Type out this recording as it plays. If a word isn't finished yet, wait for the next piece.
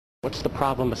What's the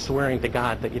problem of swearing to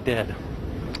God that you did?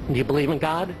 Do you believe in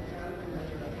God?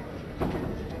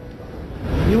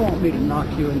 You want me to knock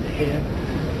you in the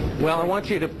head? Well, I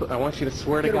want you to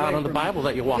swear to God on the Bible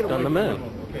that you walked on the moon.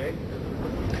 Okay.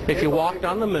 If you walked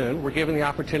on the moon, we're given the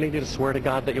opportunity to swear to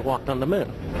God that you walked on the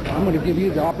moon. I'm going to give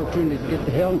you the opportunity to get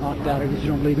the hell knocked out of you if you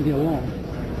don't leave me alone.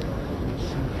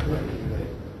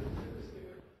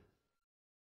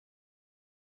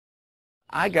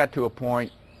 I got to a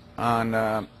point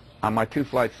on my 2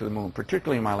 flights to the moon,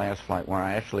 particularly my last flight, where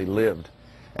I actually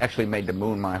made the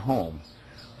moon my home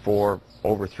for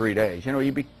over 3 days. You know,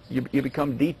 you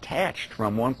become detached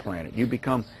from one planet. You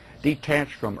become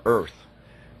detached from Earth,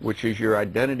 which is your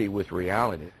identity with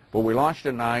reality. But we launched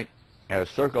at night, had a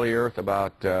circle of the Earth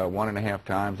about 1.5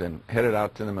 times, and headed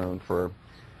out to the moon for a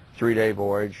 3-day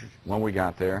voyage when we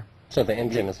got there. So the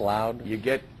engine is loud?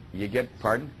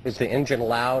 Pardon? Is the engine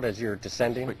loud as you're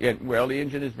descending? Well, the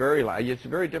engine is very loud. It's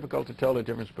very difficult to tell the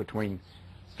difference between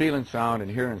feeling sound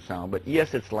and hearing sound, but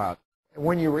yes, it's loud.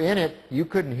 When you were in it, you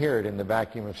couldn't hear it in the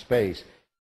vacuum of space.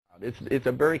 It's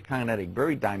a very kinetic,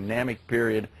 very dynamic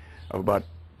period of about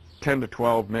 10 to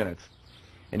 12 minutes.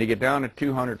 And you get down to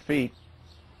 200 feet,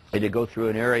 and you go through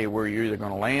an area where you're either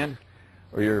going to land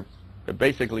or you're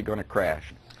basically going to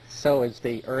crash. So is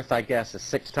the Earth, I guess, is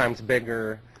 6 times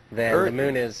bigger than the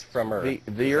moon is from Earth?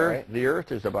 The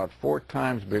Earth is about 4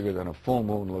 times bigger than a full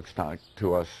moon looks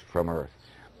to us from Earth.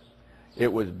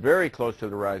 It was very close to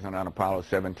the horizon on Apollo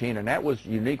 17, and that was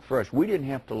unique for us. We didn't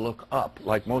have to look up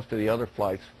like most of the other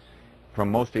flights from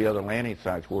most of the other landing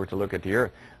sites were to look at the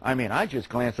Earth. I mean, I just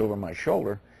glanced over my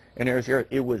shoulder, and there's the Earth.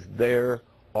 It was there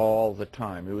all the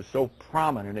time. It was so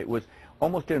prominent. It was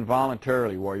almost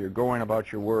involuntarily while you're going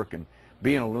about your work and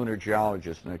being a lunar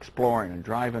geologist and exploring and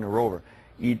driving a rover,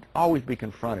 you'd always be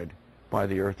confronted by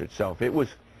the Earth itself. It was,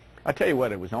 I tell you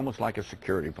what, it was almost like a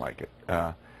security blanket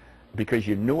because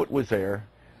you knew it was there.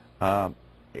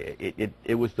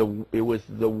 It was the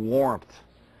warmth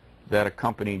that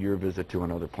accompanied your visit to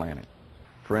another planet.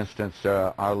 For instance,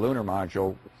 our lunar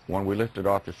module, when we lifted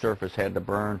off the surface, had to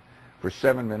burn for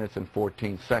 7 minutes and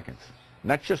 14 seconds.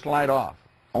 And that's just light off.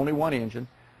 Only one engine.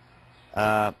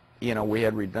 You know, we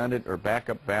had redundant or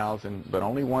backup valves, but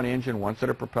only one engine, one set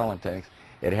of propellant tanks.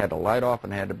 It had to light off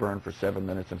and had to burn for 7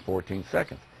 minutes and 14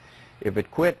 seconds. If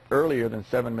it quit earlier than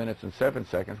 7 minutes and 7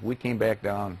 seconds, we came back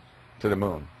down to the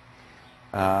moon,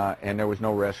 and there was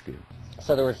no rescue.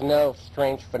 So there was no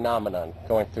strange phenomenon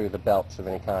going through the belts of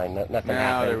any kind? Nothing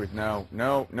happened?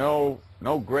 No, there was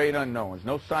no great unknowns,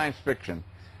 no science fiction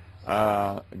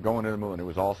going to the moon. It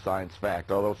was all science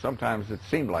fact, although sometimes it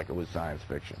seemed like it was science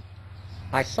fiction.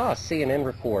 I saw a CNN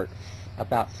report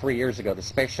about 3 years ago. The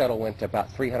space shuttle went to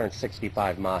about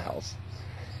 365 miles,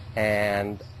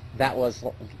 and that was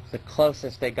the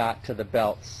closest they got to the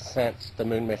belts since the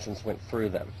moon missions went through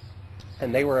them.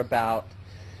 And they were about,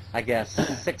 I guess,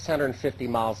 650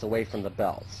 miles away from the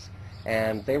belts.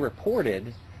 And they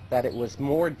reported that it was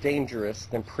more dangerous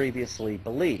than previously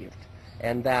believed,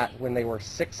 and that when they were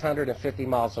 650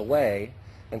 miles away,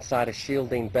 inside a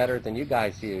shielding better than you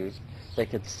guys used, they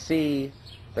could see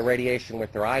the radiation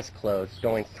with their eyes closed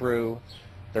going through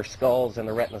their skulls and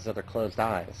the retinas of their closed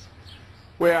eyes.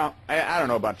 Well, I don't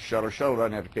know about the shuttle. The shuttle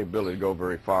doesn't have the capability to go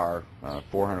very far,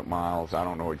 400 miles. I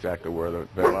don't know exactly where the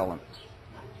element.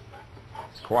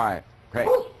 Quiet. Hey.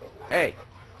 Hey.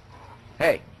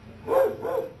 Hey.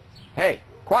 Hey.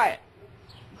 Quiet.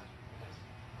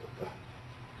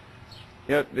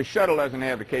 You know, the shuttle doesn't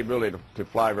have the capability to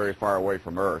fly very far away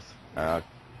from Earth,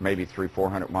 maybe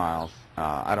 300-400 miles.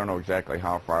 I don't know exactly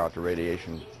how far out the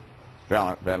radiation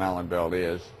Van Allen belt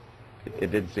is.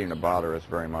 It didn't seem to bother us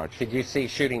very much. Did you see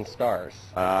shooting stars?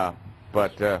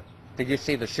 Did you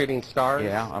see the shooting stars?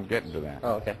 Yeah, I'm getting to that.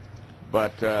 Oh, okay.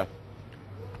 But there's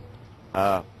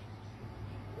a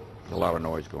lot of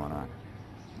noise going on.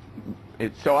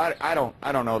 So I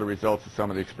don't know the results of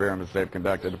some of the experiments they've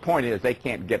conducted. The point is they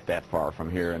can't get that far from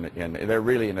here, and they're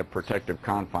really in the protective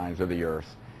confines of the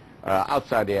Earth,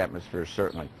 outside the atmosphere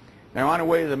certainly. Now on the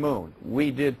way to the moon,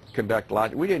 we did conduct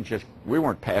lots. We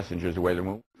weren't passengers away to the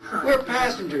moon. We're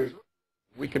passengers.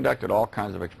 We conducted all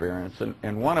kinds of experiments,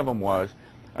 and one of them was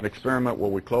an experiment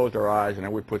where we closed our eyes and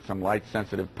then we put some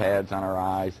light-sensitive pads on our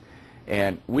eyes,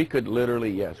 and we could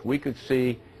literally, yes, we could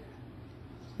see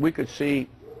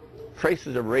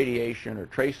traces of radiation or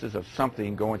traces of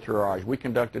something going through our eyes. We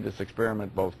conducted this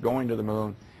experiment both going to the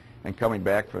moon and coming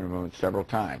back from the moon several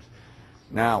times.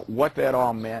 Now, what that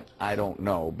all meant, I don't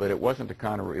know, but it wasn't the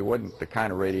kind of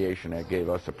radiation that gave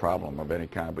us a problem of any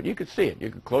kind. But you could see it. You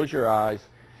could close your eyes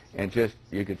and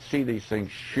you could see these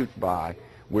things shoot by.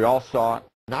 We all saw it.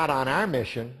 Not on our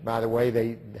mission, by the way.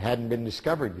 They hadn't been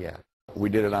discovered yet. We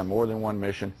did it on more than one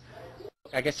mission.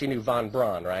 I guess you knew von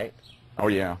Braun, right? Oh,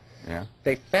 yeah, yeah.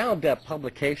 They found a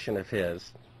publication of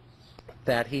his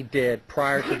that he did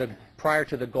prior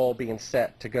to the goal being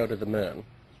set to go to the moon.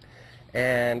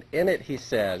 And in it he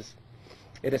says,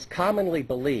 "It is commonly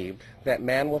believed that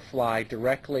man will fly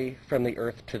directly from the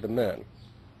Earth to the moon.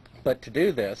 But to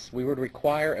do this, we would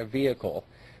require a vehicle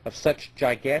of such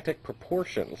gigantic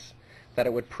proportions that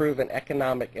it would prove an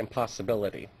economic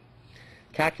impossibility.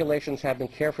 Calculations have been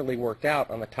carefully worked out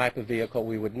on the type of vehicle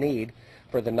we would need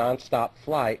for the non-stop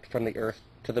flight from the Earth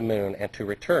to the moon and to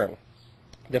return.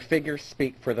 The figures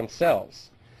speak for themselves.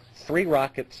 3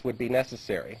 rockets would be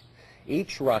necessary.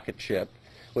 Each rocket ship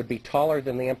would be taller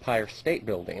than the Empire State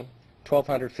Building,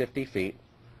 1,250 feet,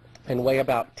 and weigh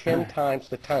about 10 times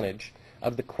the tonnage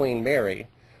of the Queen Mary,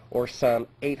 or some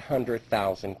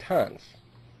 800,000 tons.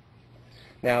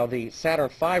 Now, the Saturn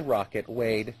V rocket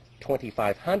weighed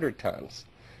 2,500 tons.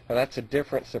 Now, that's a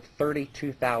difference of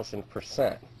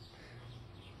 32,000%.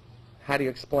 How do you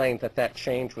explain that that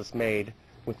change was made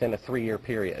within a 3-year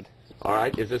period? All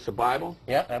right, is this a Bible?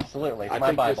 Yep, absolutely. It's I my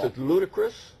think Bible. this is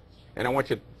ludicrous, and I want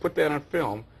you to put that on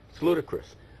film. It's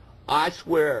ludicrous. I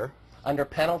swear... Under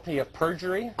penalty of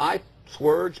perjury? I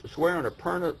swear under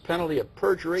penalty of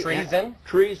perjury...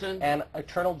 Treason. And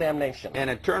eternal damnation. And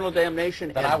eternal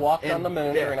damnation. That I walked on the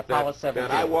moon during Apollo 17.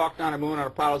 That I walked on the moon on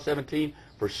Apollo 17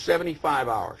 for 75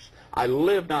 hours. I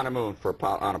lived on the moon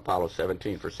on Apollo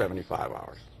 17 for 75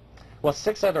 hours. Well,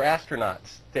 6 other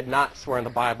astronauts did not swear in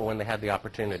the Bible when they had the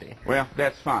opportunity. Well,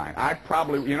 that's fine. I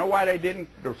probably, you know why they didn't?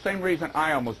 The same reason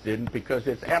I almost didn't, because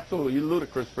it's absolutely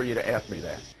ludicrous for you to ask me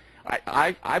that.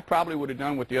 I probably would have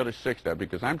done what the other 6 did,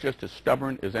 because I'm just as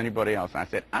stubborn as anybody else. I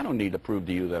said, I don't need to prove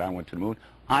to you that I went to the moon.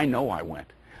 I know I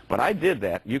went. But I did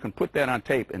that. You can put that on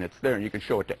tape, and it's there, and you can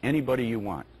show it to anybody you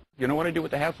want. You know what I do with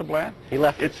the Hasselblad? He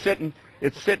left it.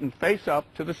 It's sitting face up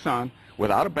to the sun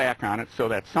without a back on it, so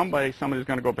that somebody's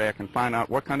going to go back and find out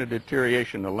what kind of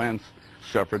deterioration the lens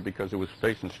suffered because it was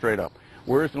facing straight up.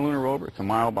 Where's the lunar rover? It's a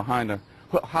mile behind the...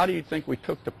 Well, how do you think we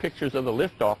took the pictures of the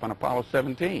liftoff on Apollo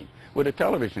 17 with a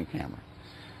television camera?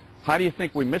 How do you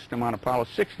think we missed them on Apollo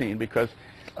 16 because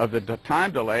of the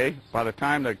time delay? By the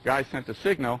time the guy sent the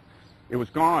signal, it was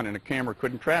gone and the camera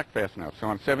couldn't track fast enough. So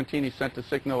on 17 he sent the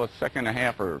signal a second and a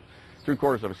half or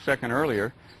 3/4 of a second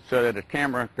earlier, so that the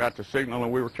camera got the signal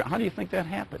and we were... How do you think that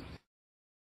happened?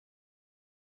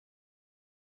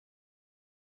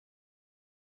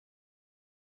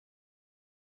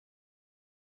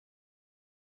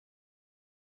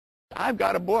 I've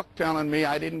got a book telling me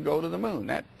I didn't go to the moon,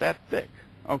 that thick,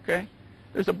 okay?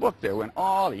 There's a book there when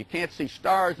you can't see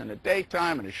stars in the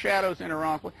daytime and the shadows in the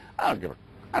wrong place. I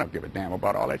don't give a damn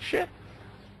about all that shit.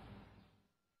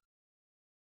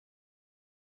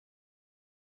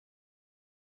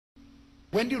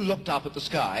 When you looked up at the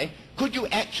sky, could you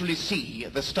actually see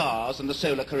the stars and the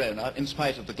solar corona in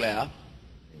spite of the glare?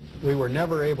 We were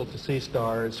never able to see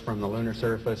stars from the lunar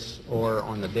surface or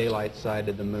on the daylight side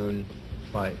of the moon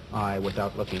by eye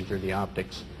without looking through the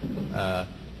optics.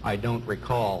 I don't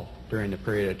recall during the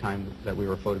period of time that we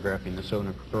were photographing the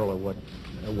solar corona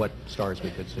what stars we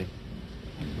could see.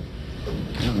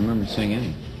 I don't remember seeing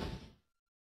any.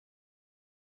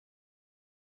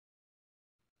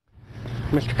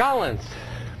 Mr. Collins,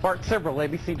 Bart Sibrel,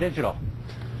 ABC Digital.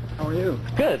 How are you?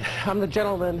 Good. I'm the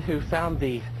gentleman who found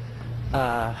the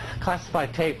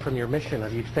classified tape from your mission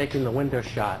of you faking the window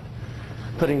shot,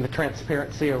 putting the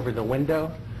transparency over the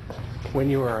window when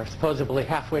you were supposedly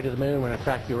halfway to the moon when in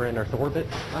fact you were in Earth orbit.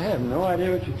 I have no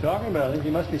idea what you're talking about. I think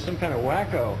you must be some kind of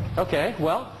wacko. Okay,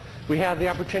 well, we have the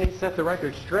opportunity to set the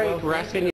record straight. We're asking you